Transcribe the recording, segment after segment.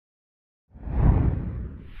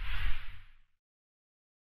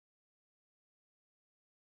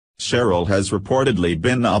Cheryl has reportedly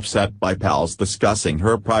been upset by pals discussing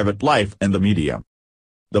her private life in the media.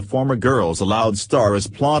 The former Girls Aloud star is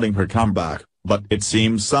plotting her comeback, but it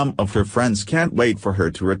seems some of her friends can't wait for her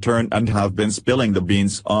to return and have been spilling the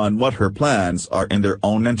beans on what her plans are in their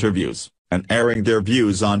own interviews, and airing their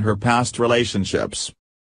views on her past relationships.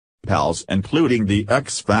 Pals including the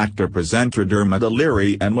X Factor presenter Dermot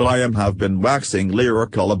O'Leary and Will.i.am have been waxing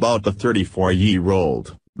lyrical about the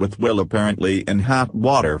 34-year-old, with Will apparently in hot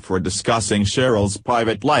water for discussing Cheryl's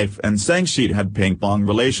private life and saying she'd had ping-pong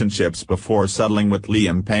relationships before settling with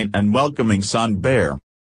Liam Payne and welcoming son Bear.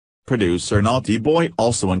 Producer Naughty Boy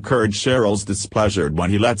also encouraged Cheryl's displeasure when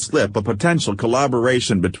he let slip a potential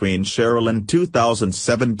collaboration between Cheryl and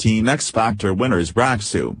 2017 X Factor winners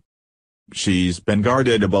Raksu. She's been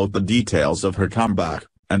guarded about the details of her comeback,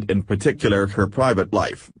 and in particular her private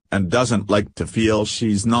life, and doesn't like to feel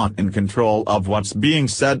she's not in control of what's being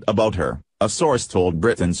said about her, a source told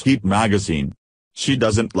Britain's Heat magazine. She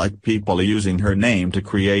doesn't like people using her name to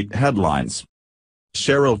create headlines.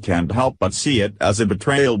 Cheryl can't help but see it as a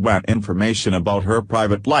betrayal when information about her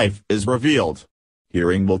private life is revealed.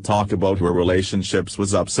 Hearing Will talk about her relationships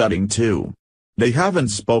was upsetting too. They haven't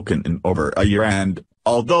spoken in over a year and,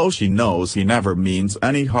 although she knows he never means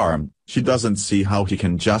any harm, she doesn't see how he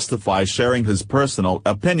can justify sharing his personal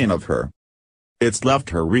opinion of her. It's left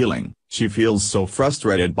her reeling. She feels so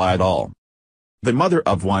frustrated by it all. The mother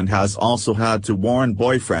of one has also had to warn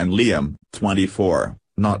boyfriend Liam, 24,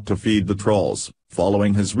 not to feed the trolls,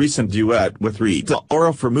 following his recent duet with Rita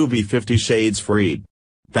Ora for movie 50 Shades Freed.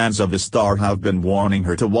 Fans of the star have been warning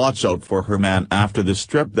her to watch out for her man after the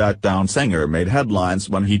stripped-down singer made headlines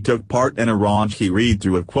when he took part in a raunchy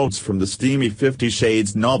read-through of quotes from the steamy 50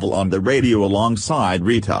 Shades novel on the radio alongside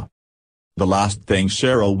Rita. The last thing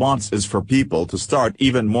Cheryl wants is for people to start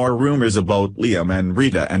even more rumors about Liam and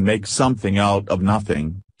Rita and make something out of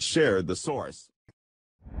nothing, shared the source.